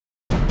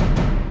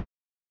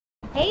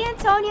Hey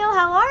Antonio,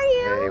 how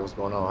are Hey, you? what's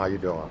going on? How you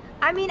doing?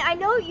 I mean, I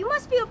know you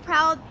must be a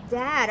proud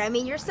dad. I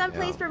mean, your son Yeah,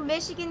 plays for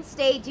Michigan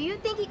State. Do you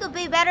think he could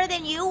be better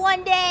than you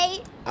one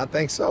day? I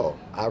think so.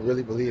 I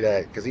really believe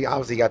that because he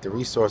obviously got the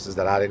resources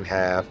that I didn't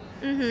have,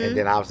 and Mm-hmm.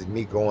 then obviously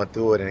me going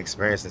through it and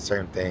experiencing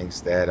certain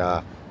things that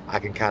I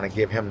can kind of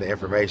give him the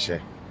information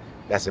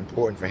that's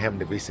important for him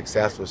to be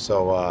successful.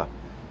 So,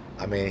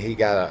 I mean, he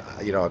got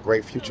a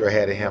great future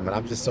ahead of him, and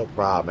I'm just so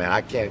proud, man.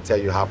 I can't tell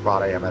you how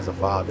proud I am as a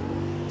father.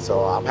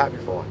 So I'm happy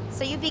for him.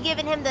 So you'd be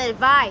giving him the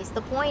advice,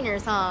 the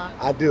pointers, huh?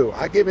 I do.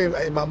 I give him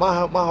my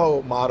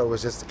whole motto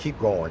is just to keep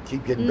going,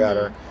 keep getting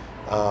better,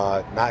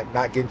 Mm-hmm.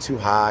 not getting too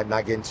high,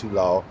 not getting too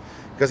low.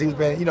 Because he's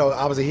been,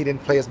 obviously he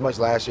didn't play as much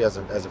last year as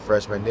a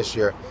freshman. This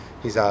year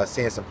he's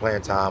seeing some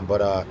playing time,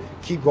 but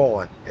keep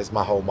going is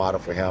my whole motto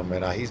for him,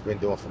 and he's been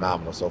doing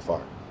phenomenal so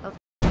far.